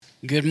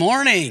Good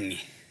morning.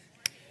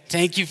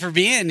 Thank you for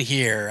being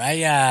here.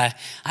 I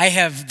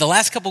have the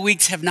last couple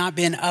weeks have not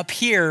been up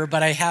here,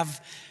 but I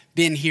have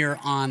been here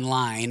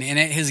online, and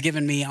it has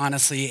given me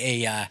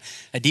honestly a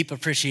deep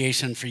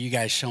appreciation for you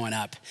guys showing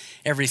up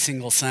every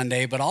single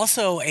Sunday, but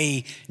also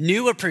a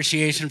new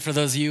appreciation for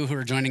those of you who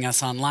are joining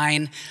us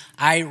online.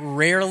 I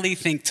rarely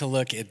think to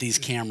look at these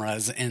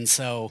cameras, and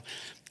so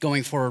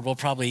going forward, we'll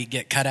probably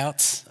get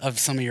cutouts of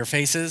some of your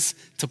faces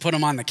to put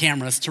them on the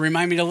cameras to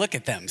remind me to look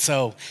at them.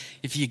 So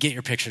if you get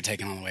your picture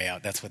taken on the way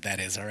out, that's what that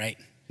is, all right?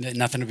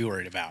 Nothing to be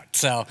worried about.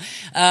 So,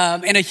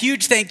 and a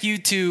huge thank you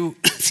to,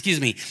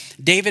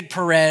 David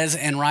Perez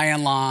and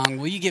Ryan Long.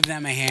 Will you give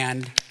them a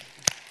hand?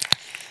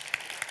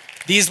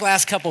 These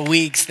last couple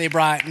weeks, they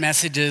brought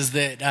messages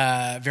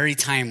that very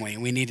timely.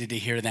 We needed to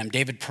hear them.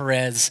 David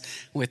Perez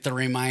with the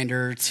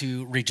reminder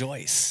to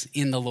rejoice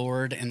in the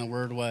Lord, and the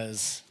word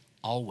was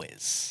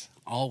always,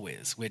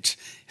 which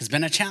has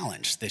been a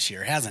challenge this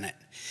year, hasn't it?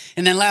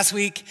 And then last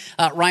week,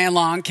 Ryan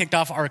Long kicked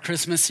off our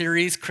Christmas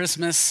series,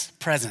 Christmas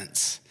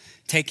Presents,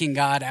 taking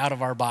God out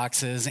of our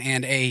boxes,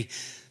 and a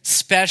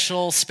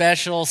special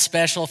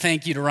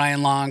thank you to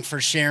Ryan Long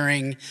for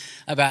sharing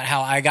about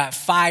how I got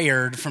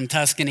fired from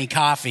Tuscany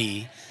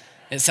Coffee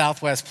at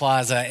Southwest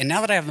Plaza. And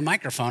now that I have the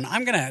microphone,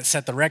 I'm going to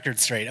set the record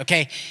straight,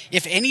 okay?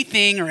 If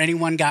anything or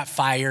anyone got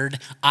fired,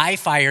 I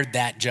fired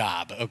that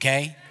job,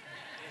 okay?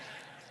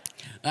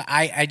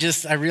 I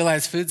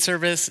realized food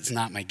service, it's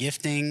not my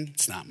gifting,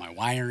 it's not my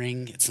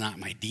wiring, it's not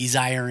my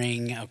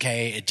desiring,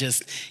 okay?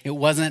 It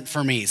wasn't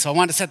for me. So I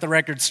want to set the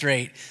record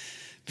straight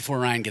before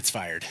Ryan gets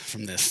fired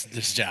from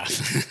this job.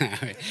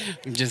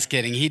 I'm just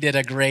kidding. He did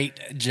a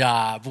great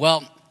job.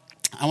 Well,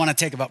 I want to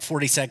take about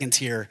 40 seconds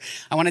here.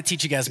 I want to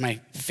teach you guys my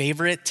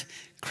favorite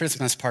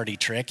Christmas party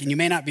trick, and you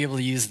may not be able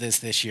to use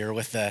this year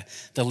with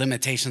the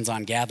limitations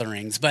on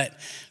gatherings, but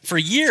for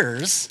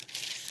years,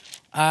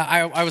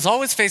 I was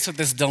always faced with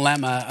this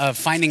dilemma of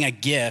finding a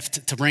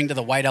gift to bring to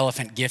the White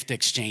Elephant gift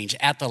exchange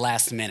at the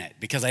last minute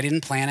because I didn't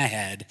plan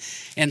ahead.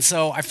 And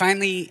so I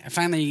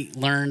finally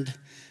learned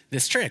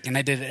this trick, and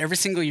I did it every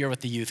single year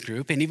with the youth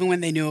group. And even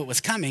when they knew it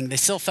was coming, they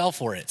still fell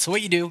for it. So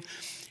what you do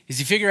is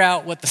you figure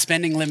out what the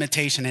spending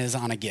limitation is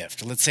on a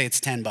gift. Let's say it's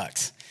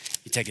 $10.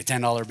 You take a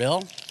 $10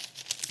 bill,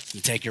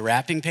 you take your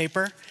wrapping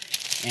paper,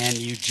 and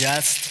you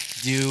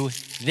just do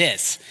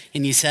this,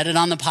 and you set it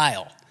on the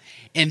pile.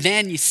 And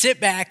then you sit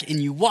back and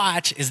you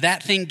watch as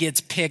that thing gets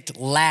picked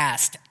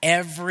last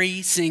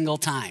every single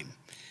time.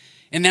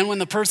 And then when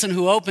the person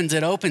who opens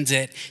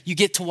it, you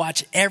get to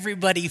watch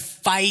everybody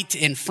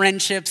fight and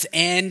friendships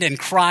end and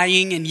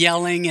crying and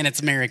yelling, and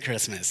it's Merry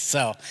Christmas.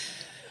 So,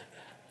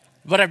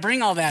 but I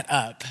bring all that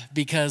up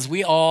because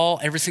we all,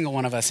 every single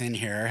one of us in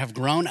here, have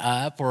grown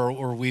up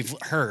or we've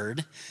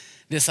heard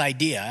this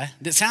idea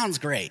that sounds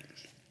great.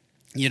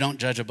 You don't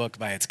judge a book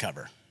by its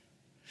cover.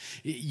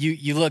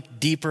 You look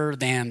deeper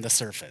than the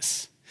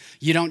surface.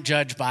 You don't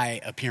judge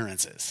by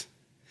appearances.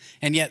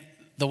 And yet,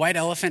 the white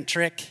elephant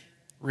trick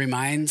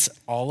reminds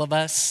all of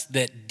us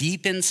that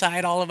deep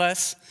inside all of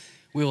us,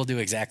 we will do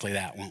exactly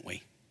that, won't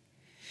we?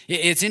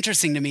 It's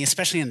interesting to me,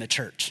 especially in the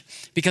church,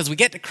 because we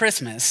get to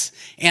Christmas,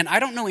 and I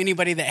don't know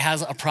anybody that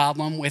has a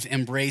problem with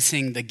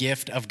embracing the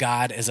gift of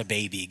God as a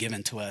baby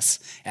given to us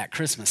at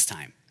Christmas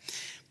time.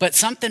 But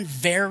something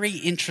very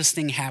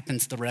interesting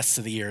happens the rest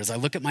of the year. As I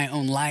look at my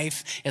own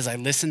life, as I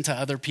listen to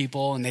other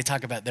people and they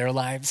talk about their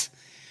lives,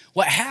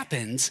 what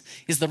happens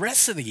is the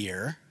rest of the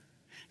year,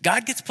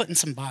 God gets put in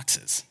some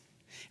boxes.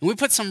 And we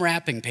put some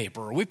wrapping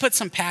paper, or we put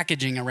some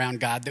packaging around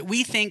God that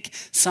we think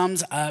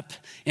sums up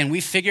and we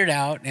figured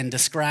out and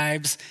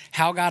describes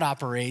how God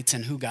operates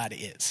and who God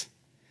is.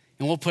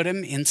 And we'll put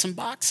him in some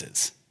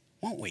boxes,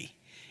 won't we?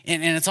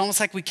 And it's almost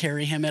like we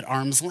carry him at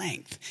arm's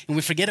length. And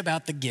we forget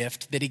about the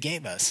gift that he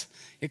gave us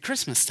at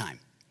Christmas time.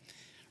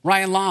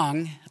 Ryan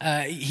Long,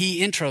 he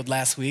introed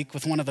last week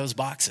with one of those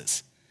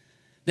boxes.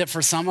 That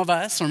for some of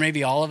us, or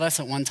maybe all of us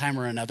at one time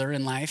or another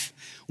in life,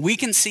 we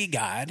can see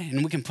God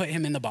and we can put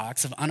him in the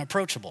box of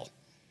unapproachable,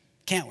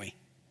 can't we?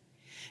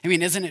 I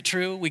mean, isn't it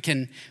true? We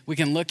can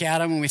look at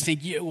him and we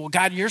think, well,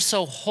 God, you're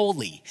so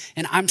holy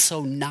and I'm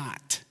so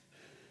not.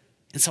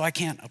 And so I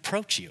can't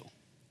approach you.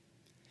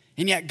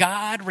 And yet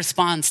God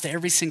responds to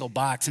every single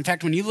box. In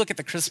fact, when you look at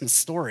the Christmas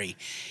story,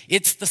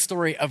 it's the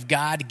story of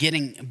God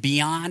getting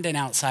beyond and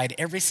outside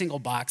every single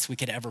box we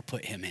could ever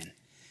put him in.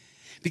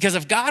 Because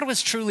if God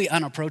was truly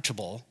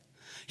unapproachable,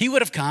 he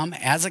would have come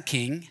as a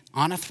king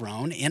on a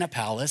throne in a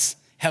palace,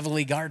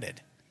 heavily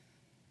guarded.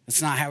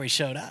 That's not how he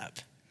showed up.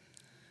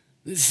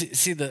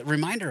 See, the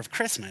reminder of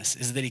Christmas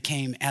is that he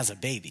came as a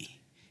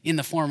baby, in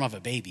the form of a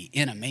baby,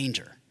 in a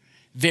manger.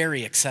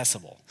 Very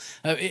accessible.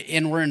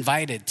 And we're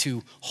invited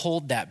to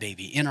hold that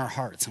baby in our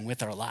hearts and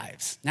with our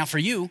lives. Now for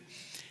you,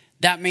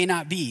 that may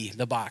not be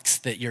the box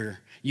that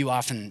you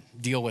often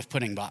deal with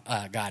putting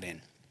God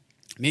in.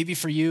 Maybe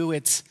for you,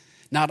 it's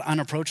not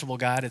unapproachable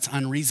God, it's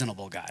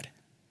unreasonable God.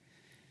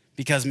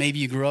 Because maybe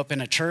you grew up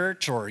in a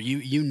church, or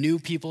you knew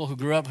people who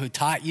grew up who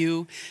taught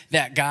you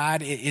that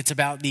God, it's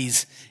about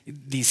these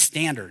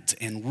standards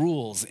and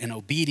rules and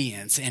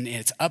obedience, and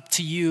it's up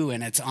to you,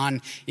 and it's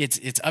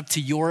up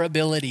to your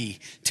ability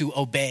to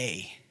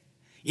obey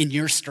in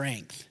your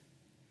strength.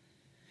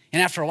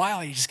 And after a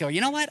while, you just go,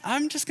 you know what?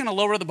 I'm just going to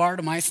lower the bar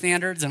to my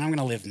standards, and I'm going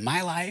to live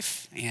my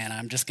life, and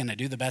I'm just going to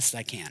do the best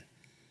I can.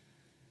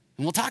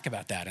 And we'll talk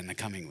about that in the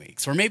coming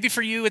weeks. Or maybe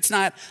for you, it's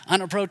not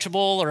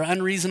unapproachable or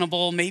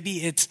unreasonable.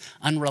 Maybe it's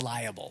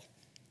unreliable.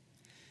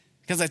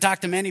 Because I talk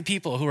to many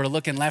people who are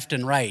looking left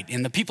and right,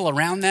 and the people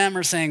around them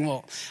are saying,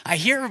 well, I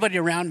hear everybody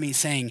around me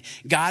saying,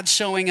 God's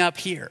showing up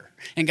here,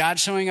 and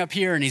God's showing up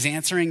here, and he's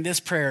answering this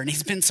prayer, and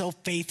he's been so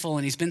faithful,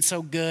 and he's been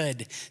so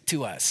good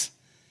to us.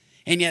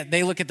 And yet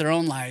they look at their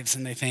own lives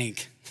and they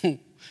think,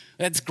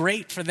 that's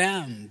great for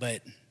them,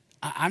 but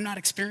I'm not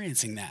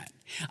experiencing that.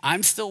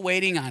 I'm still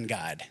waiting on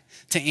God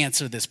to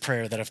answer this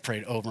prayer that I've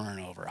prayed over and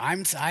over.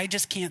 I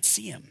just can't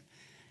see him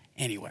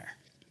anywhere.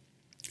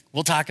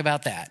 We'll talk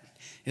about that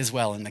as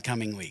well in the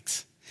coming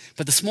weeks.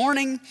 But this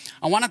morning,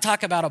 I want to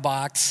talk about a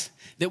box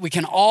that we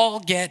can all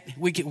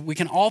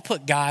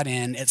put God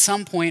in at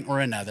some point or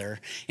another,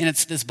 and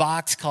it's this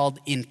box called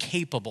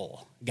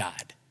incapable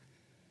God.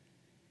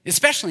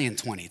 Especially in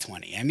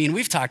 2020. I mean,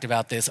 we've talked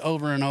about this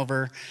over and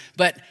over,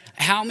 but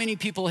how many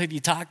people have you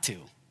talked to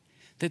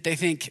that they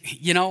think,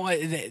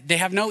 they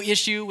have no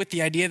issue with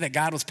the idea that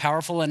God was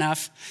powerful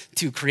enough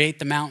to create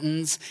the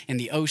mountains and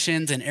the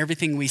oceans and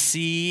everything we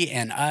see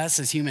and us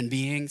as human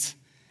beings?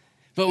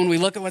 But when we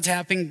look at what's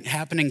happening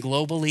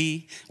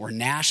globally or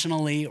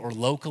nationally or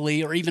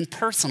locally or even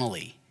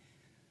personally,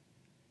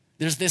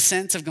 there's this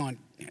sense of going,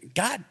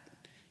 God,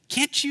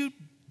 can't you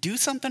do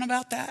something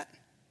about that?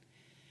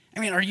 I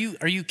mean, are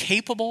you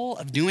capable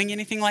of doing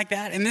anything like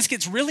that? And this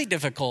gets really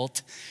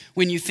difficult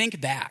when you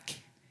think back.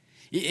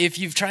 If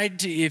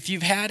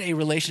you've had a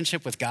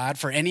relationship with God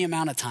for any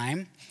amount of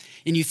time,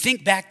 and you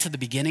think back to the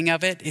beginning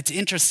of it, it's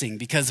interesting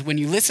because when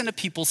you listen to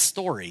people's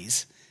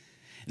stories,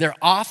 they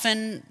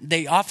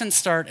often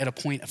start at a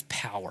point of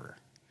power.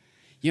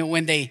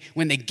 When they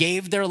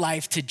gave their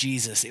life to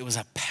Jesus, it was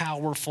a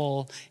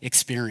powerful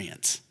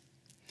experience.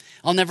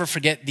 I'll never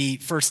forget the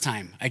first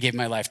time I gave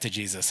my life to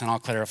Jesus, and I'll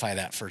clarify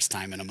that first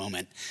time in a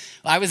moment.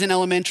 I was in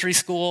elementary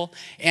school,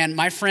 and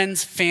my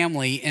friend's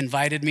family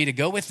invited me to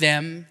go with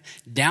them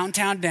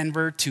downtown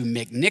Denver to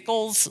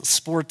McNichols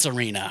Sports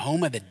Arena,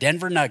 home of the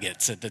Denver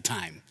Nuggets at the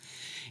time.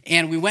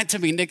 And we went to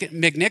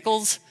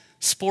McNichols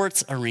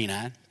Sports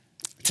Arena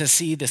to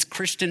see this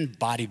Christian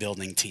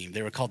bodybuilding team.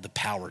 They were called the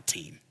Power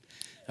Team.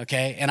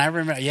 Okay, and I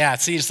remember,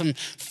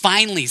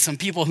 finally some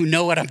people who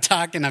know what I'm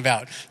talking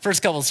about.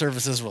 First couple of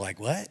services were like,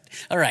 what?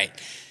 All right.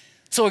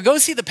 So we go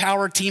see the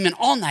Power Team, and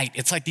all night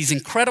it's like these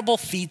incredible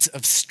feats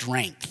of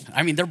strength.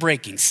 I mean, they're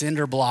breaking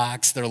cinder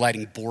blocks, they're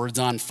lighting boards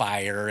on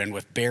fire, and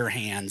with bare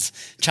hands,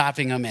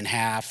 chopping them in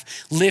half,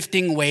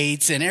 lifting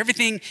weights, and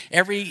everything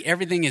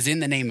is in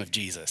the name of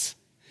Jesus.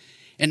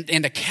 And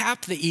to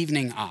cap the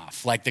evening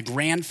off, like the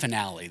grand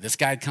finale, this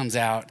guy comes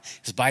out,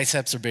 his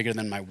biceps are bigger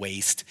than my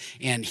waist,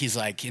 and he's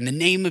like, in the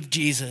name of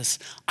Jesus,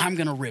 I'm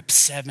going to rip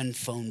 7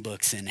 phone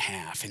books in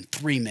half in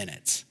 3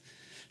 minutes.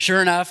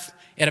 Sure enough,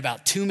 at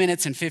about 2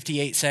 minutes and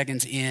 58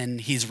 seconds in,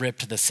 he's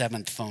ripped the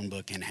 7th phone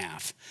book in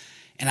half.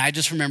 And I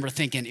just remember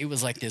thinking it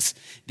was like this,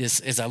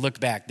 as I look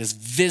back, this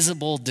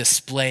visible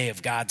display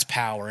of God's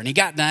power. And he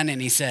got done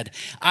and he said,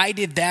 I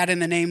did that in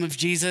the name of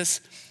Jesus.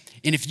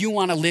 And if you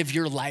want to live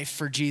your life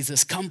for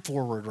Jesus, come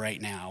forward right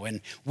now.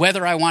 And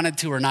whether I wanted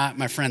to or not,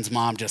 my friend's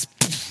mom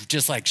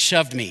just like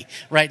shoved me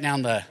right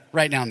down the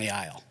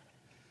aisle.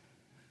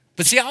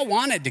 But see, I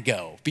wanted to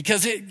go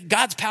because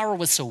God's power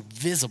was so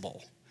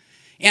visible.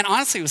 And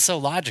honestly, it was so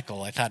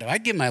logical. I thought, if I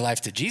give my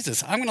life to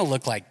Jesus, I'm going to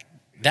look like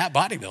that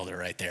bodybuilder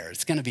right there.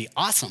 It's going to be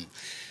awesome.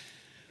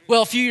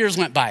 Well, a few years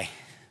went by.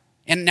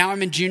 And now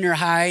I'm in junior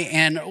high,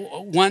 and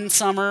one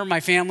summer, my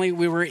family,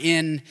 we were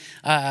in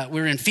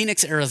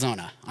Phoenix,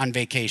 Arizona on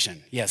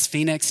vacation. Yes,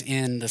 Phoenix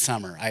in the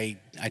summer. I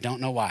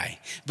don't know why.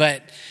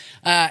 But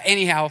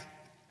anyhow,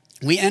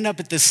 we end up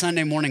at this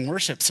Sunday morning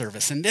worship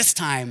service, and this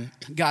time,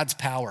 God's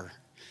power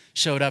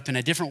showed up in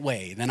a different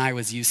way than I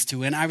was used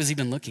to and I was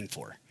even looking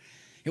for.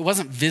 It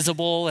wasn't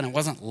visible, and it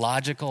wasn't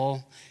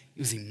logical. It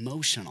was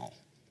emotional.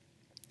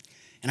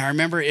 And I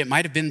remember it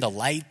might have been the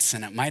lights,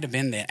 and it might have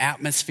been the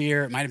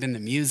atmosphere, it might have been the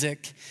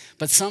music,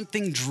 but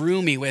something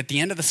drew me. At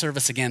the end of the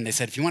service again, they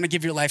said, if you want to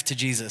give your life to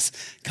Jesus,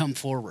 come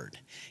forward.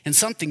 And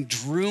something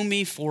drew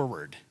me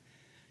forward,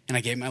 and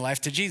I gave my life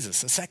to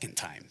Jesus a second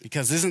time.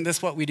 Because isn't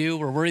this what we do?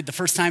 We're worried the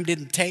first time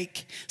didn't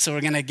take, so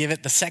we're going to give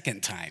it the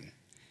second time.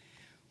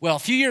 Well, a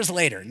few years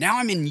later, now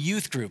I'm in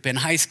youth group in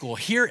high school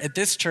here at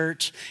this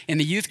church, and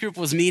the youth group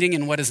was meeting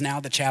in what is now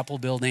the chapel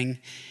building.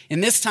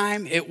 And this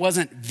time, it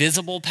wasn't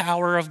visible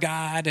power of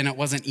God, and it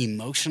wasn't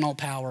emotional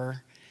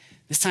power.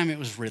 This time, it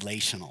was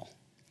relational.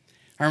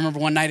 I remember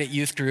one night at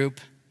youth group,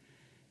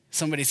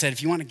 somebody said,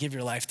 if you want to give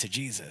your life to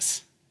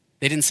Jesus,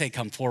 they didn't say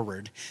come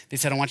forward. They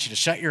said, I want you to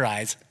shut your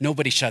eyes.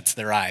 Nobody shuts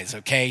their eyes,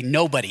 okay?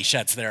 Nobody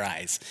shuts their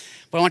eyes.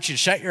 But I want you to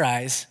shut your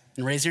eyes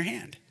and raise your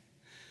hand.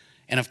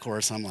 And of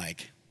course, I'm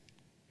like,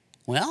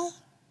 well,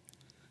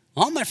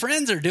 all my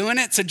friends are doing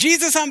it, so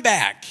Jesus, I'm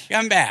back.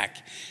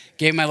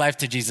 Gave my life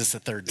to Jesus the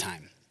third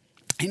time.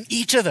 In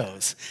each of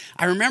those,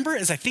 I remember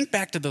as I think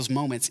back to those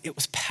moments, it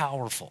was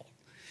powerful.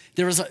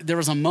 There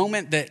was a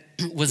moment that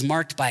was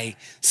marked by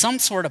some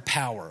sort of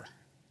power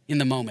in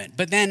the moment.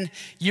 But then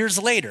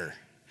years later,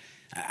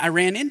 I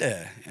ran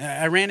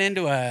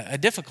into a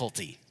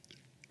difficulty.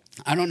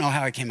 I don't know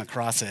how I came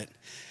across it,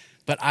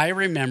 but I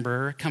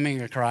remember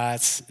coming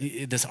across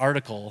this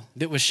article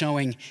that was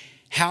showing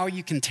how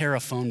you can tear a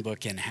phone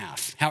book in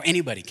half, how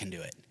anybody can do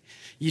it.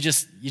 You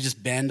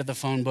just bend the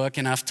phone book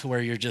enough to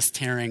where you're just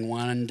tearing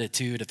 1 to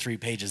 2 to 3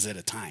 pages at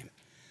a time.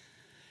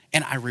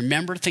 And I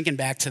remember thinking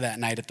back to that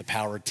night at the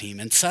Power Team,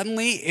 and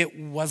suddenly it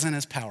wasn't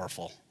as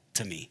powerful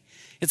to me.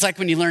 It's like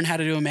when you learn how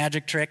to do a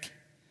magic trick,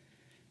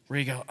 where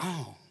you go,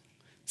 oh,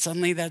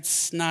 suddenly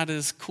that's not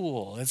as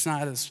cool. It's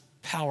not as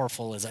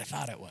powerful as I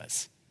thought it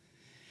was.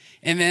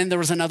 And then there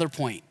was another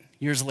point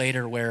years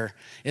later where,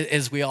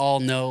 as we all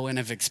know and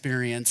have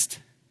experienced,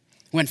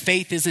 when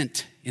faith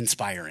isn't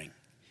inspiring,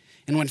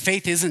 and when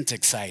faith isn't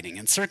exciting,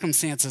 and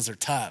circumstances are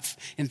tough,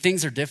 and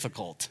things are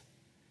difficult.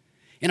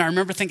 And I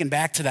remember thinking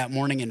back to that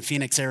morning in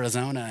Phoenix,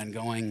 Arizona, and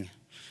going,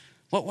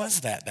 what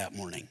was that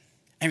morning?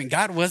 I mean,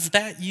 God, was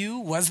that you?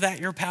 Was that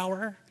your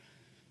power?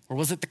 Or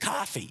was it the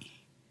coffee?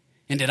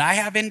 And did I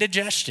have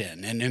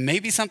indigestion? And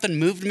maybe something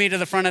moved me to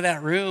the front of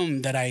that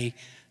room that I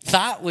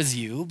thought was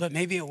you, but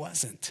maybe it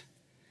wasn't.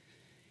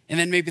 And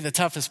then maybe the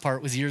toughest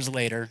part was years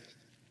later,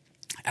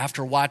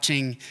 after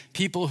watching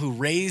people who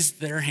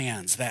raised their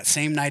hands that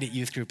same night at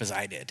youth group as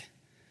I did,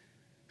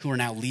 who are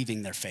now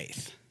leaving their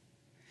faith.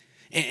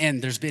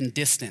 And there's been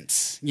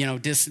distance,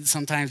 distance,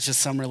 sometimes just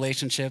some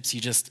relationships,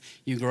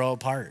 you grow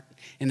apart,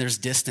 and there's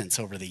distance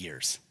over the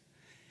years.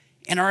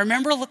 And I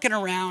remember looking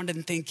around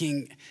and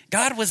thinking,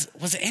 God,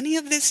 was any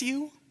of this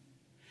you?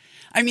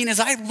 I mean, as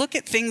I look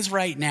at things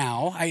right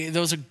now,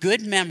 those are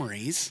good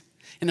memories,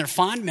 and they're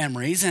fond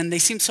memories, and they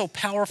seem so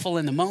powerful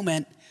in the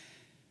moment.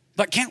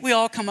 But can't we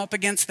all come up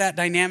against that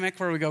dynamic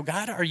where we go,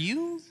 God, are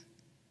you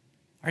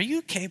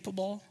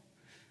capable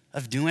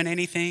of doing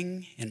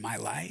anything in my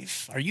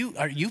life? Are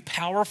you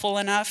powerful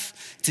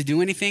enough to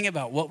do anything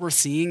about what we're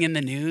seeing in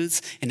the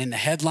news and in the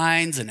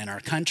headlines and in our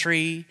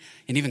country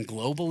and even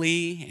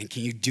globally? And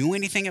can you do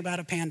anything about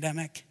a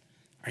pandemic?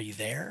 Are you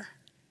there?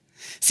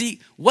 See,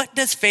 what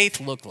does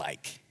faith look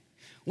like?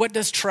 What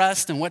does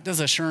trust and what does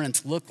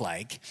assurance look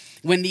like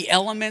when the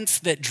elements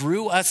that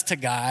drew us to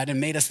God and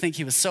made us think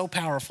he was so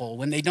powerful,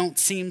 when they don't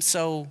seem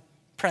so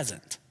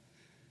present?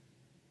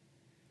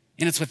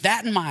 And it's with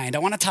that in mind, I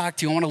want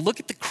to look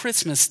at the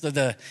Christmas,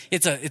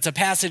 it's a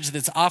passage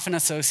that's often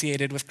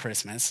associated with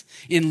Christmas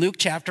in Luke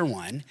chapter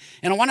 1.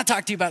 And I want to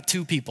talk to you about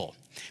two people,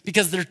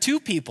 because they're two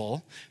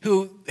people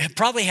who have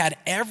probably had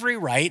every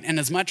right, and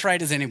as much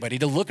right as anybody,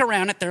 to look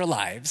around at their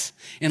lives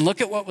and look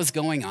at what was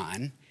going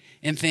on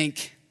and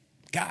think,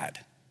 God,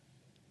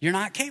 you're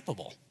not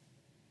capable.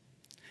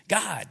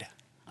 God,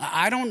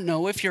 I don't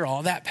know if you're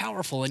all that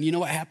powerful. And you know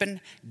what happened?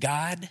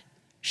 God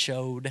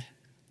showed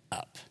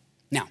up.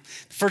 Now,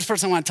 the first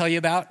person I want to tell you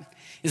about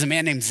is a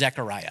man named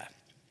Zechariah.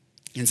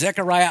 And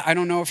Zechariah, I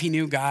don't know if he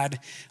knew God,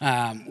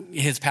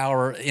 his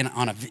power in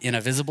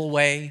a visible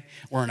way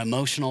or an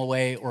emotional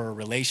way or a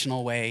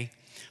relational way.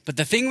 But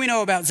the thing we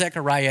know about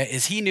Zechariah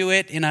is he knew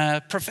it in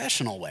a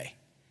professional way,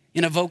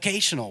 in a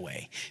vocational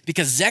way,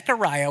 because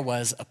Zechariah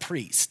was a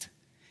priest.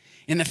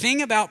 And the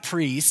thing about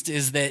priests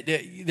is that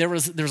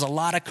there's a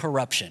lot of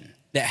corruption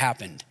that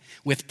happened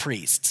with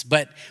priests.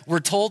 But we're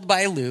told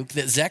by Luke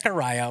that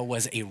Zechariah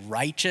was a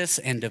righteous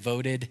and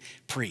devoted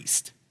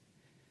priest.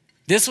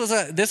 This was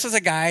a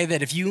guy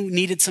that if you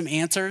needed some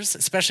answers,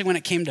 especially when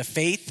it came to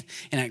faith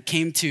and it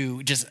came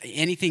to just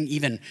anything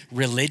even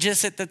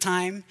religious at the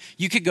time,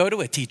 you could go to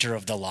a teacher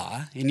of the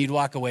law and you'd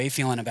walk away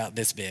feeling about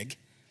this big.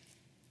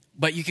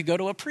 But you could go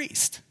to a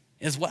priest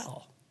as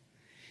well.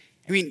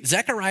 I mean,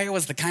 Zechariah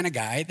was the kind of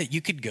guy that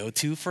you could go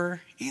to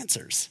for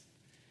answers.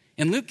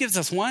 And Luke gives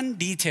us one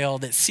detail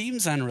that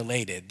seems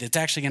unrelated that's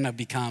actually going to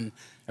become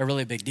a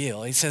really big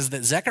deal. He says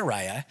that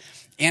Zechariah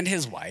and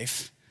his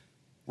wife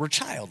were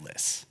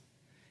childless.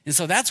 And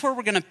so that's where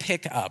we're going to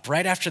pick up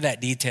right after that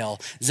detail.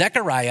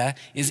 Zechariah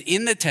is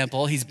in the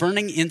temple. He's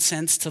burning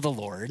incense to the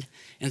Lord,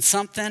 and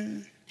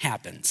something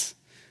happens.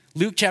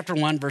 Luke chapter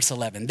 1, verse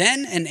 11.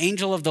 Then an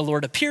angel of the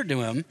Lord appeared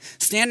to him,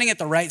 standing at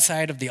the right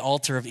side of the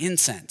altar of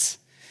incense.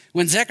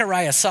 When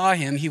Zechariah saw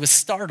him, he was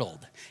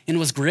startled and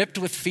was gripped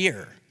with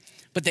fear.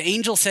 But the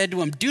angel said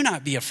to him, "Do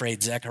not be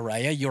afraid,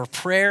 Zechariah. Your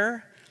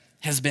prayer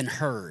has been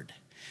heard.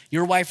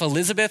 Your wife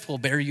Elizabeth will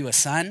bear you a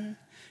son,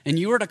 and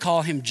you are to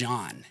call him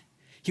John.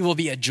 He will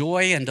be a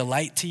joy and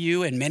delight to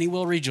you, and many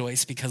will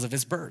rejoice because of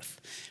his birth,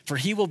 for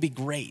he will be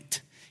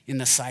great in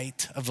the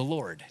sight of the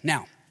Lord."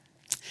 Now,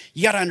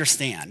 you got to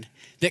understand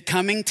that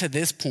coming to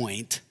this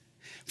point,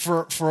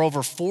 for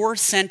over 4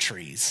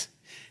 centuries,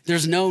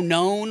 there's no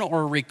known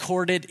or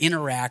recorded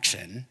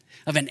interaction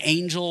of an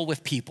angel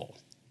with people,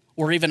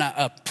 or even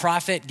a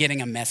prophet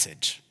getting a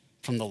message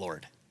from the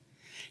Lord.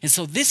 And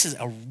so this is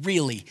a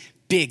really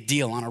big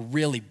deal on a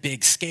really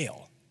big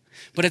scale.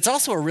 But it's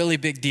also a really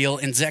big deal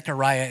in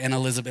Zechariah and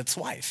Elizabeth's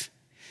wife.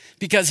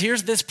 Because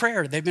here's this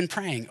prayer they've been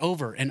praying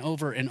over and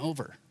over and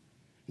over.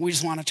 We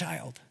just want a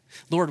child.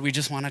 Lord, we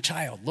just want a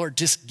child. Lord,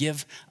 just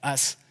give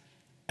us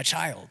a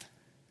child.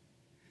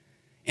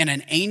 And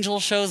an angel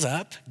shows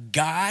up,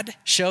 God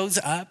shows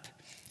up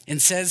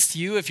and says to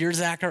you, if you're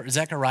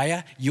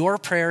Zechariah, your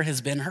prayer has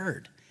been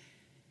heard.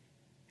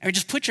 I mean,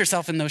 just put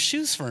yourself in those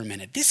shoes for a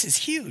minute. This is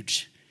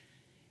huge,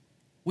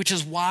 which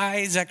is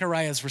why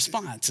Zechariah's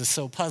response is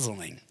so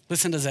puzzling.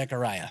 Listen to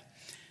Zechariah.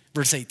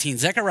 Verse 18,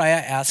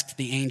 Zechariah asked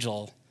the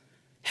angel,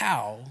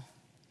 how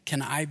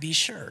can I be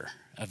sure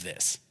of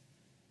this?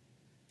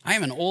 I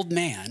am an old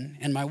man,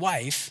 and my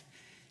wife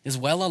is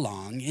well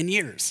along in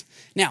years.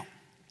 Now,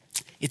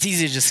 it's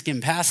easy to just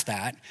skim past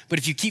that, but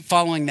if you keep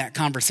following that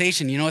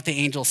conversation, you know what the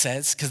angel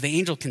says? Because the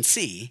angel can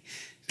see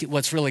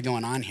what's really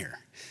going on here.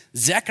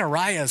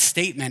 Zechariah's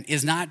statement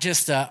is not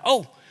just,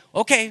 how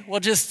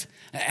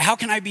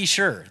can I be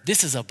sure?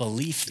 This is a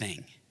belief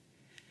thing.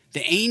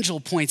 The angel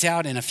points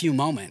out in a few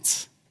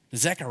moments,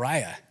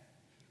 Zechariah,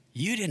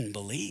 you didn't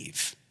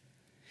believe.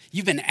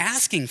 You've been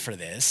asking for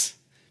this,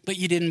 but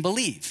you didn't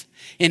believe.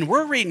 And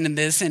we're reading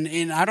this,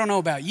 and I don't know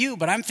about you,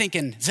 but I'm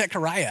thinking,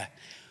 Zechariah,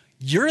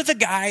 you're the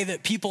guy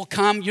that people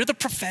come, you're the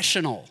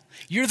professional.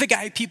 You're the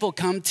guy people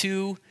come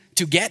to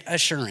get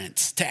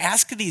assurance, to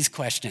ask these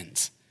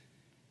questions.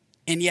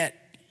 And yet,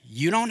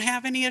 you don't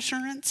have any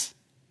assurance?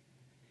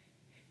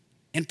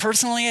 And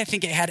personally, I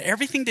think it had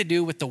everything to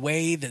do with the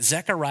way that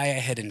Zechariah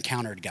had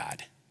encountered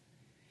God.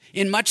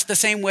 In much the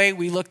same way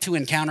we look to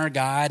encounter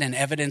God and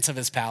evidence of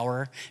his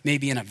power,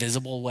 maybe in a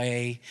visible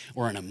way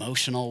or an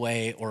emotional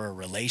way or a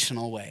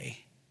relational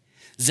way.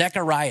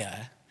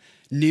 Zechariah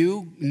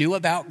knew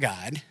about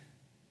God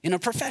in a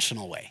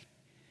professional way,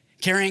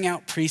 carrying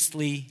out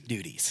priestly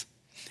duties,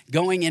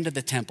 going into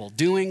the temple,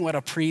 doing what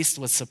a priest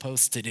was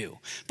supposed to do.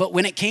 But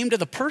when it came to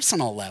the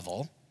personal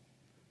level,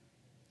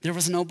 there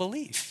was no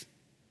belief.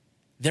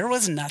 There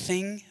was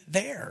nothing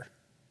there.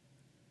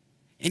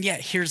 And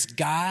yet, here's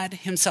God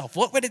himself.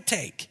 What would it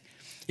take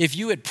if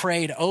you had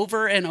prayed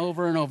over and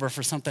over and over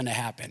for something to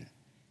happen?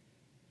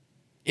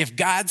 If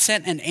God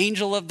sent an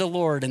angel of the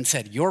Lord and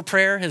said, your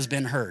prayer has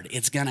been heard,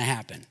 it's going to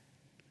happen.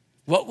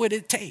 What would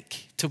it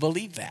take to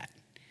believe that?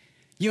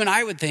 You and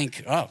I would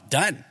think, oh,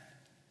 done.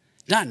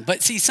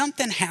 But see,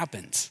 something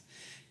happens.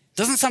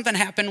 Doesn't something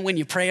happen when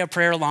you pray a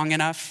prayer long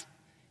enough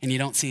and you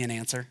don't see an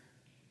answer?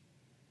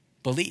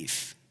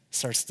 Belief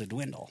starts to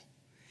dwindle.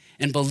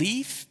 And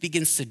belief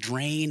begins to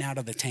drain out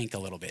of the tank a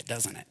little bit,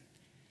 doesn't it?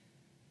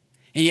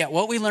 And yet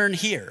what we learn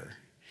here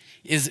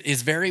is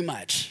very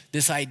much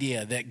this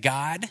idea that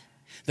God,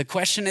 the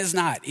question is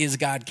not, is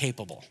God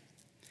capable?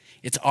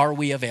 It's, are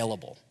we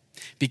available?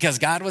 Because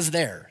God was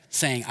there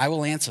saying, I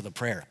will answer the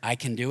prayer. I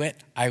can do it.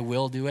 I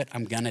will do it.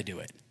 I'm going to do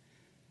it.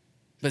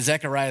 But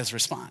Zechariah's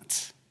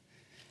response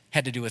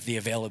had to do with the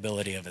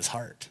availability of his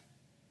heart.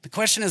 The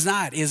question is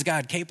not, is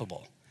God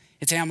capable?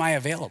 It's, am I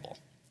available?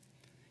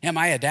 Am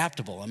I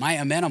adaptable? Am I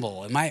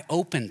amenable? Am I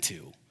open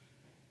to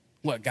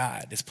what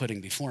God is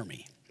putting before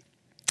me?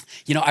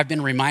 You know, I've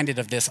been reminded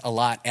of this a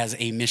lot as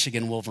a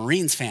Michigan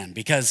Wolverines fan,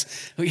 because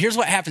here's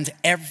what happens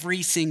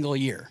every single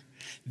year.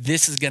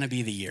 This is going to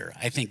be the year.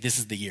 I think this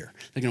is the year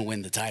they're going to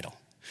win the title.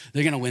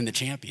 They're going to win the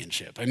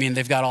championship. I mean,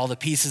 they've got all the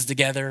pieces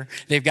together.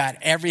 They've got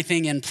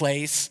everything in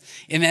place.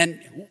 And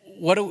then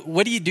what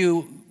do you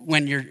do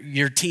when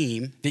your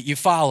team that you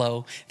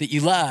follow, that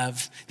you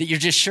love, that you're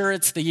just sure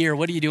it's the year?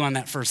 What do you do on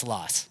that first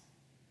loss?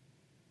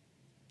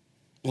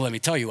 Well, let me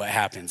tell you what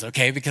happens,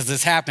 okay? Because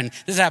this happened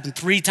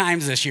 3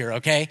 times this year,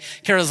 okay?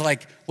 Kara's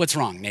like, what's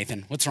wrong,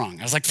 Nathan? What's wrong?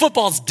 I was like,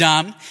 football's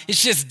dumb.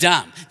 It's just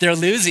dumb. They're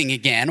losing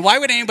again. Why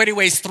would anybody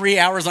waste 3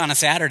 hours on a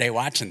Saturday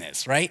watching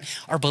this, right?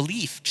 Our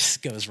belief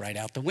just goes right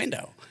out the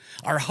window.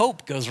 Our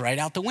hope goes right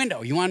out the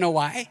window. You want to know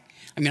why?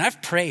 I mean,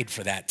 I've prayed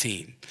for that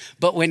team.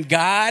 But when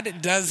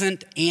God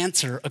doesn't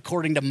answer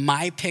according to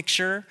my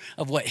picture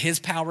of what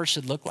his power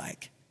should look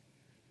like,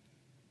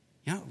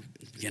 you know,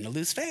 we begin to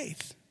lose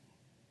faith.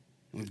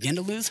 We begin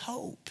to lose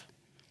hope.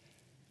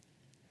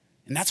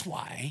 And that's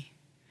why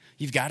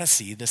you've got to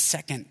see the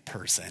second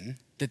person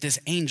that this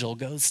angel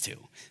goes to.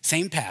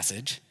 Same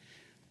passage,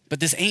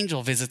 but this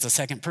angel visits a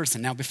second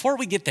person. Now, before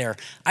we get there,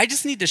 I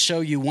just need to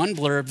show you one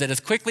blurb that is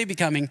quickly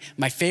becoming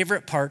my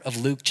favorite part of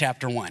Luke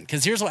chapter 1.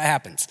 Because here's what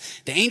happens.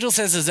 The angel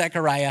says to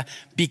Zechariah,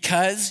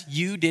 because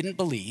you didn't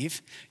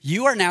believe,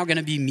 you are now going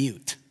to be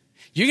mute.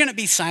 You're going to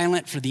be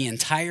silent for the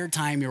entire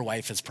time your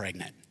wife is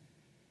pregnant.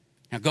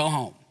 Now go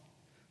home.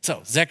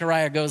 So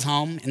Zechariah goes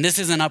home, and this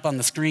isn't up on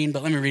the screen,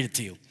 but let me read it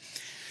to you.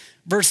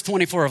 Verse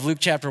 24 of Luke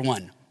chapter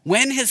 1.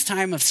 When his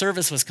time of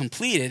service was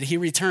completed, he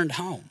returned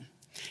home.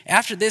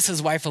 After this, his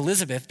wife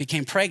Elizabeth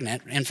became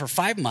pregnant and for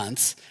 5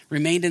 months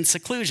remained in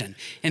seclusion.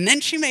 And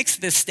then she makes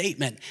this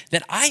statement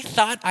that I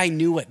thought I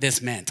knew what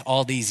this meant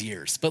all these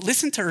years. But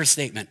listen to her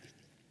statement.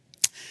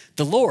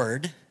 The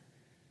Lord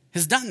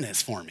has done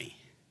this for me,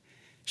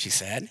 she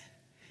said.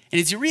 And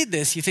as you read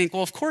this, you think,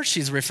 well, of course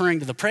she's referring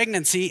to the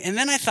pregnancy. And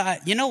then I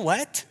thought, you know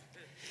what?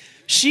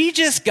 She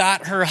just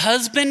got her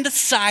husband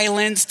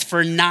silenced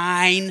for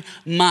 9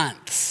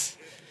 months.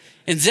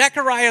 And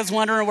Zechariah's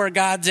wondering where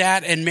God's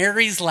at, and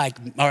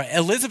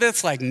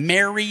Elizabeth's like,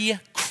 Merry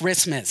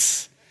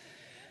Christmas.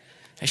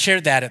 I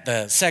shared that at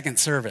the second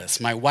service.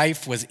 My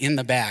wife was in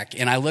the back,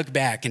 and I look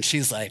back, and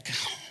she's like,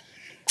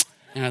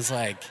 and I was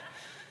like,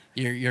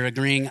 you're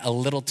agreeing a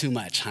little too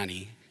much,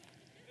 honey.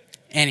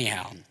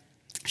 Anyhow,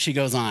 she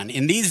goes on.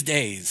 In these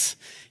days,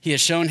 he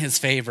has shown his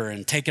favor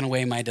and taken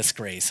away my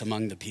disgrace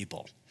among the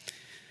people.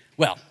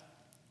 Well,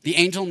 the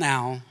angel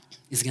now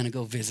is going to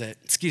go visit,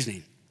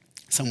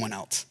 someone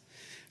else.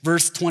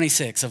 Verse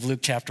 26 of Luke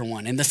chapter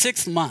 1. In the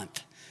 6th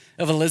month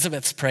of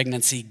Elizabeth's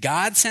pregnancy,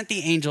 God sent the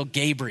angel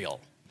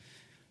Gabriel.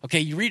 Okay,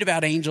 you read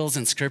about angels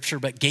in Scripture,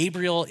 but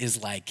Gabriel is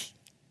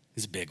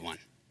a big one.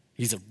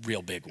 He's a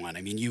real big one.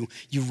 I mean, you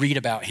read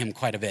about him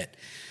quite a bit.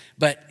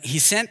 But he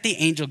sent the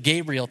angel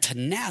Gabriel to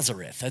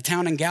Nazareth, a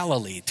town in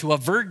Galilee, to a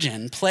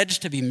virgin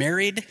pledged to be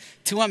married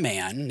to a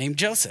man named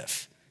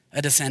Joseph,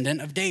 a descendant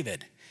of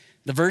David.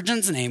 The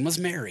virgin's name was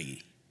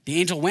Mary. The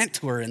angel went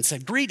to her and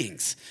said,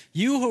 "Greetings,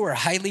 you who are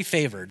highly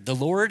favored, the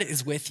Lord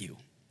is with you."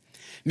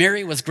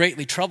 Mary was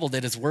greatly troubled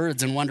at his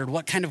words and wondered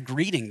what kind of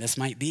greeting this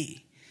might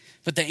be.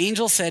 But the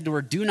angel said to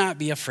her, "Do not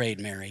be afraid,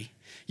 Mary.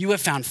 You have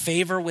found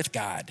favor with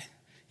God.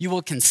 You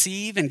will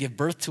conceive and give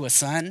birth to a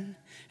son,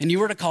 and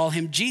you are to call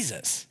him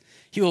Jesus.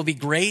 He will be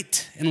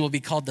great and will be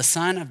called the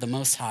Son of the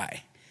Most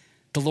High.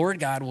 The Lord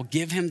God will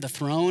give him the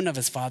throne of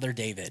his father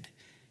David,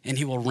 and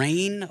he will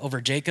reign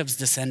over Jacob's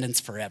descendants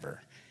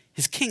forever.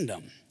 His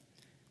kingdom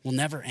will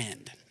never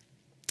end."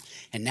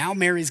 And now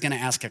Mary's going to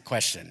ask a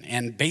question.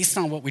 And based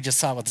on what we just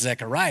saw with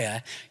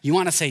Zechariah, you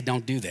want to say,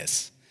 don't do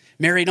this.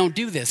 Mary, don't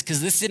do this,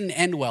 because this didn't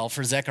end well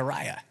for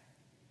Zechariah.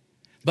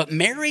 But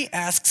Mary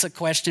asks a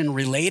question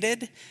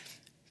related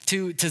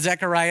to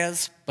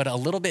Zechariah's, but a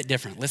little bit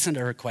different. Listen to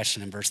her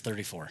question in verse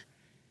 34.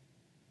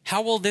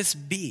 "How will this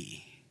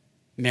be?"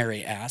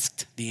 Mary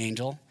asked the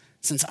angel,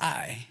 "since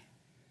I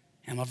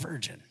am a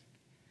virgin."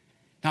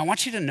 Now I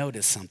want you to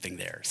notice something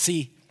there.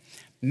 See,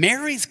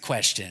 Mary's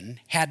question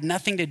had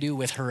nothing to do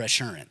with her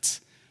assurance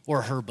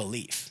or her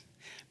belief.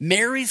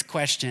 Mary's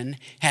question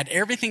had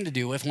everything to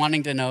do with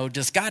wanting to know,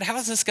 just God, how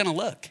is this going to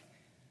look?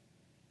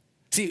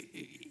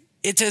 See,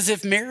 it's as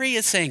if Mary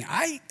is saying,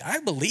 I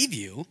believe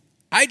you.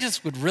 I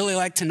just would really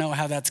like to know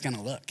how that's going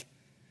to look.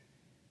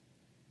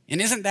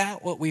 And isn't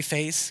that what we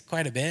face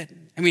quite a bit?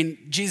 I mean,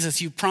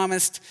 Jesus, you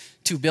promised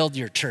to build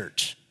your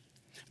church.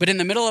 But in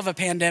the middle of a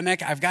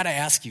pandemic, I've got to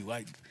ask you,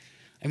 I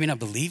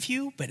believe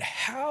you, but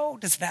how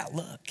does that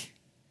look?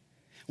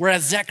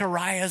 Whereas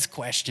Zechariah's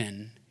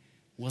question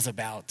was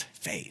about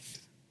faith.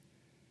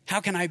 How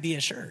can I be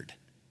assured?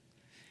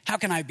 How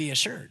can I be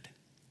assured?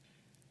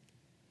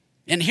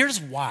 And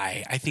here's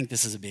why I think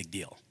this is a big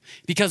deal.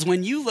 Because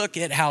when you look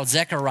at how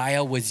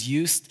Zechariah was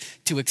used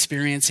to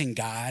experiencing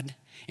God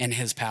and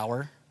his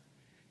power,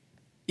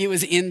 it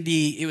was in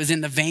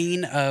the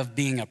vein of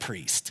being a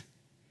priest.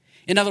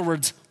 In other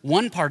words,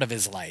 one part of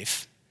his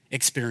life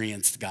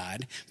experienced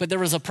God, but there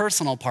was a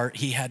personal part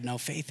he had no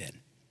faith in.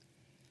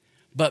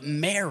 But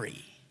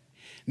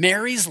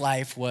Mary's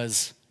life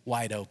was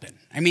wide open.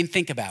 I mean,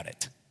 think about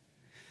it.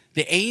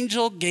 The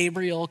angel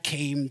Gabriel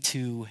came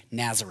to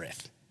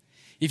Nazareth.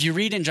 If you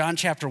read in John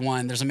chapter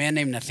 1, there's a man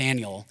named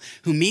Nathanael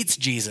who meets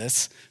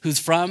Jesus, who's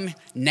from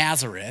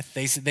Nazareth.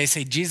 They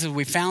say, "Jesus,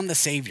 we found the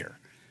Savior.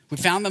 We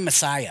found the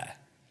Messiah.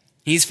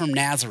 He's from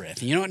Nazareth."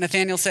 And you know what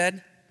Nathanael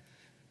said?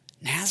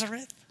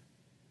 Nazareth?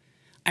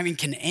 I mean,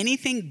 can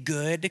anything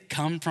good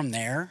come from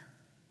there?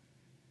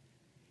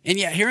 And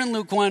yet here in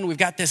Luke 1, we've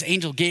got this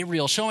angel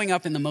Gabriel showing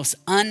up in the most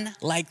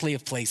unlikely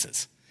of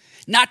places.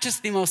 Not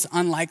just the most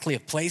unlikely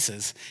of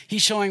places,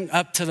 he's showing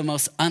up to the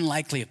most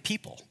unlikely of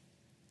people.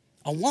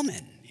 A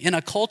woman in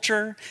a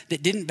culture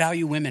that didn't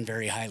value women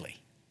very highly.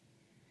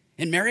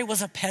 And Mary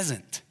was a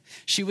peasant.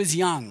 She was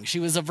young. She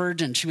was a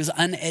virgin. She was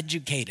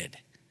uneducated.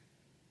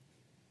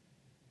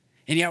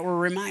 And yet we're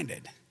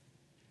reminded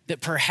that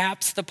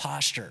perhaps the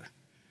posture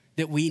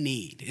that we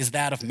need is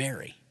that of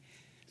Mary,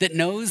 that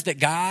knows that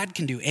God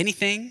can do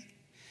anything,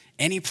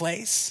 any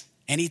place,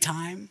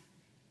 anytime,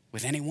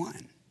 with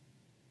anyone.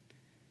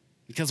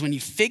 Because when you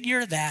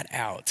figure that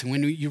out, and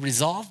when you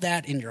resolve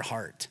that in your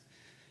heart,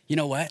 you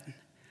know what?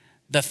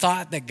 The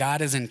thought that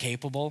God is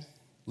incapable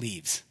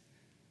leaves.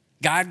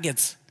 God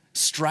gets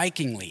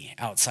strikingly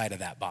outside of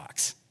that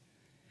box.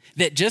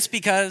 That just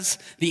because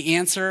the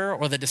answer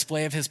or the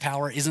display of his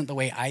power isn't the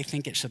way I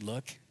think it should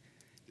look,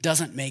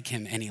 doesn't make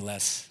him any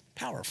less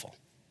powerful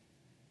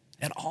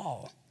at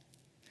all.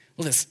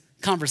 Well, this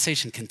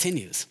conversation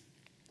continues.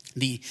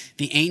 The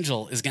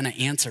angel is going to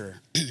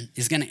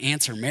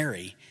answer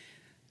Mary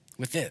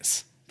with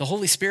this: "The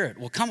Holy Spirit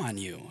will come on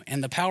you,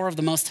 and the power of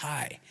the Most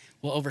High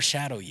will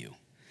overshadow you.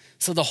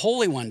 So the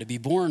Holy One to be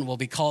born will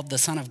be called the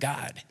Son of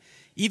God.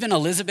 Even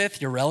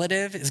Elizabeth, your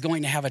relative, is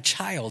going to have a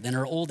child in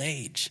her old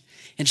age,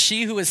 and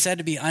she who is said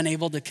to be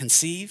unable to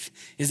conceive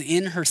is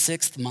in her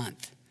 6th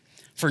month.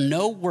 For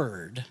no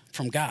word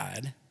from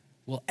God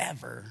will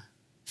ever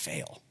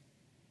fail."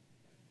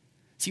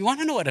 So you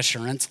want to know what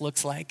assurance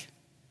looks like?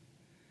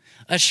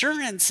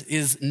 Assurance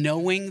is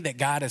knowing that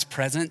God is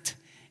present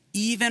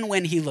even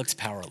when he looks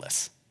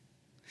powerless.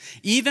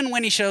 Even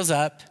when he shows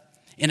up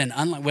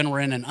when we're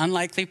in an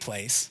unlikely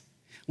place,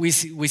 we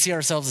see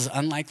ourselves as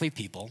unlikely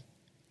people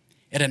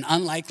at an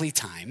unlikely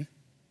time.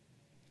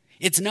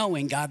 It's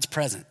knowing God's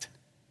present.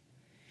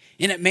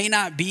 And it may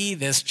not be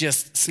this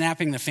just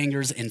snapping the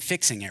fingers and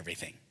fixing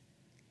everything.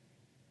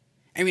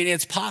 I mean,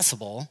 it's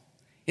possible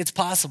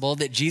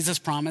that Jesus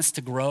promised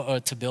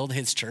to build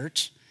his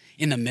church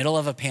in the middle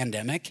of a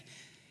pandemic.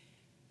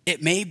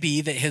 It may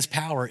be that his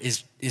power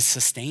is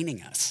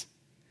sustaining us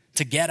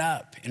to get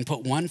up and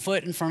put one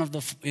foot in front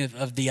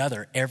of the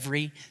other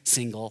every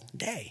single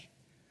day.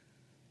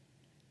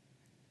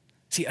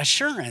 See,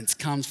 assurance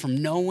comes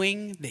from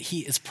knowing that he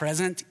is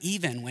present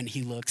even when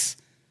he looks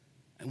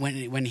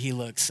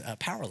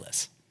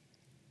powerless.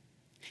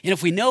 And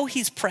if we know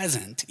he's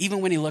present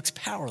even when he looks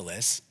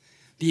powerless,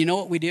 do you know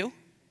what we do?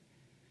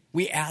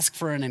 We ask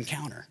for an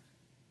encounter.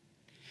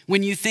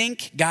 When you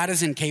think God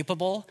is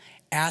incapable,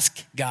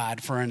 ask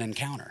God for an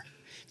encounter.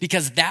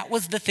 Because that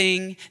was the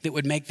thing that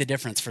would make the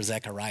difference for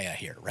Zechariah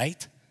here,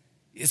 right?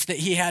 It's that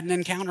he had an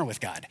encounter with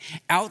God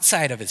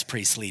outside of his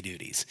priestly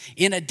duties,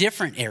 in a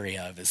different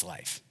area of his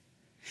life.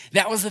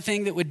 That was the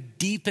thing that would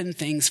deepen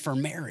things for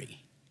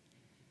Mary,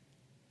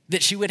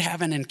 that she would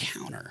have an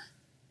encounter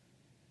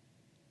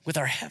with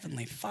our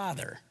Heavenly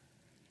Father.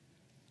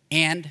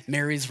 And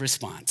Mary's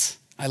response.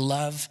 I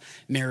love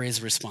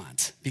Mary's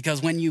response,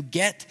 because when you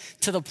get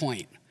to the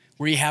point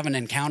where you have an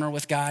encounter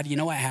with God, you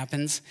know what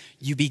happens?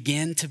 You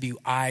begin to be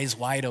eyes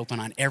wide open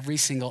on every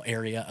single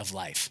area of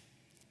life.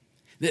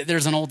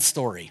 There's an old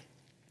story,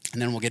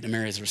 and then we'll get to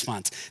Mary's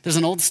response. There's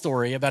an old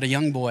story about a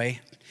young boy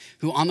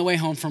who, on the way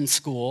home from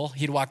school,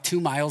 he'd walk 2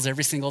 miles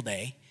every single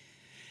day,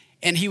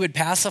 and he would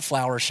pass a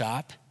flower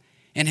shop,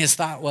 and his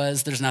thought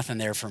was, there's nothing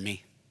there for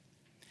me.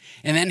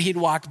 And then he'd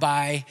walk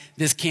by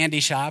this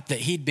candy shop that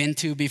he'd been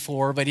to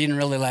before, but he didn't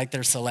really like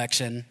their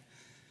selection,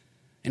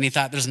 and he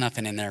thought, there's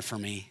nothing in there for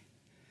me.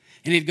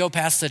 And he'd go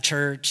past the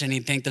church, and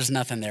he'd think, there's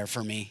nothing there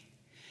for me.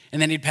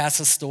 And then he'd pass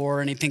a store,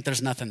 and he'd think,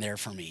 there's nothing there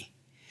for me.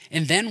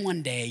 And then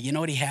one day, you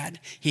know what he had?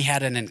 He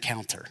had an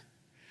encounter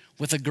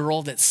with a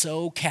girl that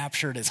so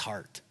captured his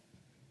heart.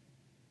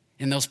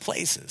 And those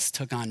places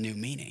took on new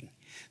meaning.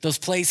 Those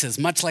places,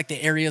 much like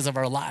the areas of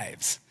our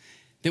lives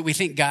that we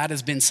think God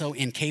has been so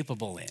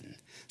incapable in.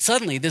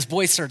 Suddenly, this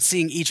boy starts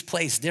seeing each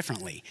place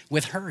differently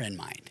with her in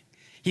mind.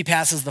 He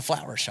passes the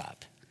flower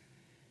shop,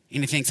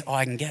 and he thinks,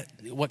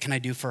 what can I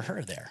do for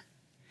her there?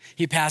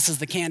 He passes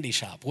the candy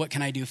shop. What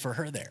can I do for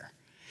her there?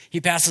 He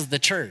passes the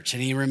church,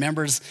 and he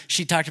remembers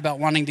she talked about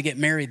wanting to get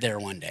married there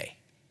one day,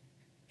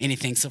 and he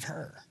thinks of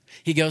her.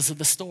 He goes to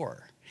the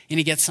store, and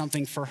he gets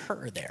something for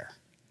her there.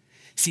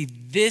 See,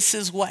 this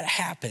is what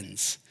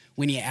happens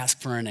when you ask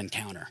for an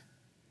encounter.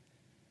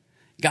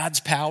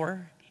 God's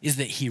power is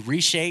that he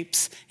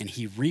reshapes and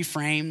he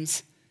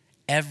reframes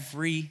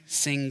every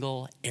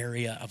single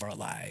area of our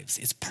lives.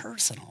 It's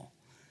personal.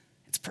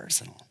 It's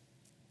personal.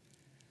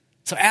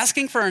 So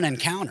asking for an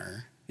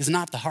encounter is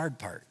not the hard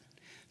part.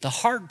 The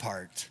hard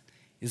part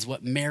is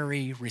what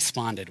Mary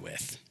responded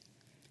with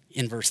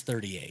in verse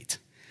 38.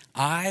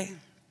 I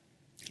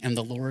am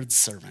the Lord's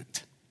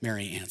servant,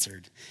 Mary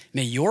answered.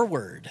 May your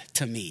word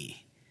to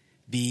me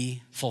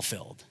be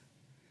fulfilled.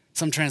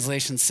 Some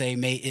translations say,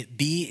 may it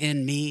be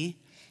in me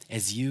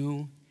as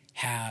you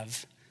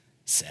have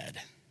said.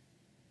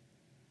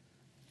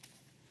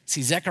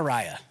 See,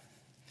 Zechariah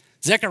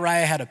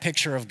had a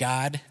picture of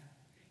God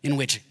in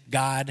which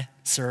God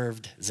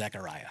served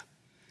Zechariah.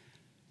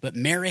 But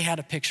Mary had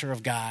a picture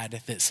of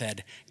God that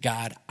said,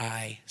 God,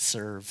 I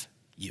serve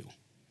you.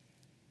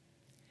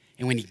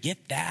 And when you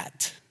get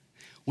that,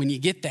 when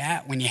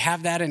you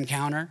have that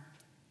encounter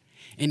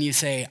and you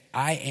say,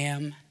 I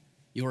am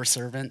your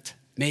servant,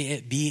 may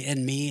it be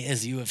in me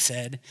as you have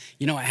said,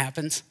 you know what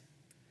happens?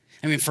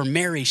 I mean, for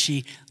Mary,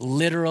 she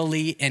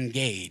literally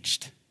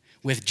engaged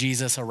with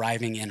Jesus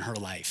arriving in her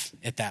life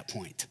at that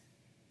point.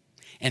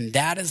 And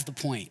that is the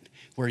point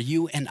where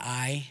you and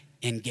I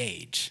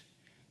engage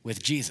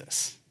with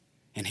Jesus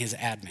and his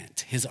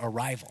advent, his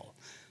arrival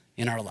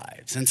in our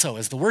lives. And so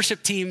as the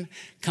worship team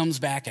comes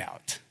back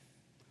out,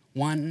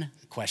 one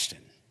question.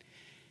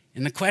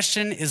 And the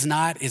question is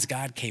not, is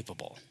God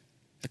capable?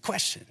 The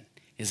question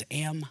is,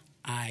 am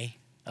I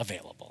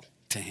available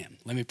to him?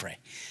 Let me pray.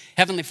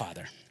 Heavenly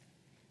Father,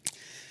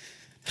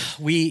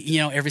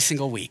 every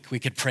single week we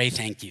could pray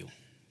thank you,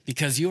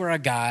 because you are a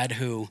God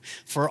who,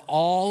 for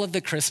all of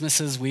the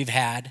Christmases we've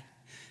had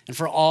and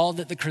for all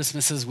that the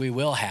Christmases we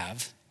will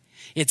have,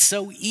 it's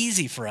so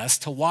easy for us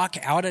to walk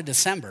out of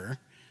December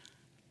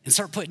and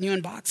start putting you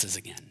in boxes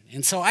again.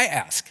 And so I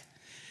ask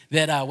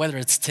that whether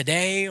it's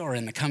today or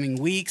in the coming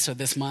weeks or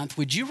this month,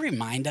 would you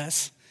remind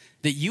us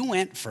that you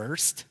went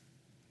first?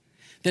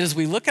 That as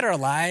we look at our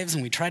lives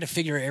and we try to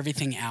figure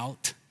everything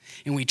out,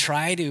 and we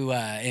try to,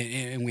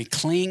 and we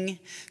cling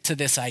to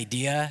this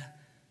idea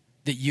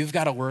that you've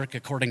got to work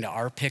according to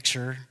our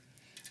picture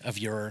of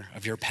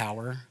your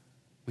power,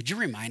 would you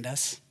remind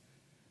us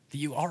that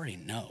you already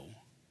know?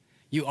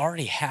 You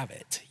already have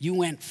it. You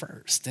went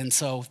first. And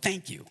so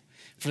thank you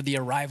for the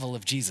arrival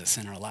of Jesus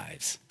in our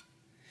lives.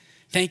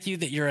 Thank you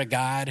that you're a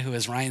God who,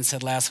 as Ryan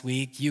said last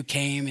week, you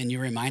came and you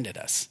reminded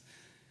us.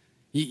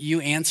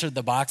 You answered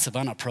the box of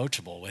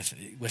unapproachable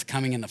with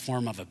coming in the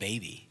form of a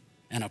baby,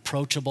 an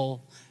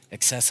approachable,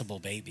 accessible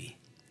baby.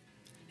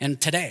 And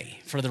today,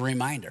 for the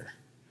reminder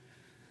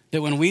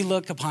that when we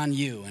look upon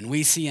you and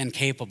we see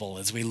incapable,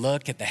 as we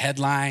look at the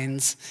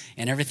headlines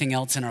and everything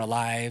else in our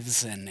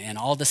lives and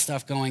all the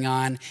stuff going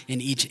on in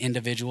each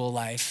individual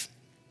life,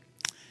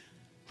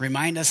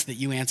 remind us that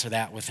you answer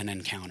that with an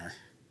encounter.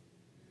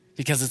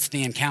 Because it's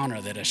the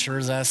encounter that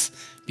assures us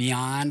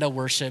beyond a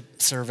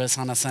worship service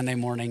on a Sunday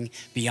morning,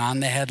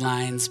 beyond the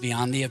headlines,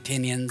 beyond the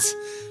opinions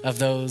of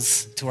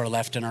those to our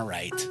left and our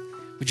right.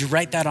 Would you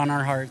write that on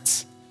our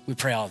hearts? We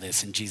pray all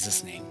this in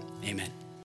Jesus' name. Amen.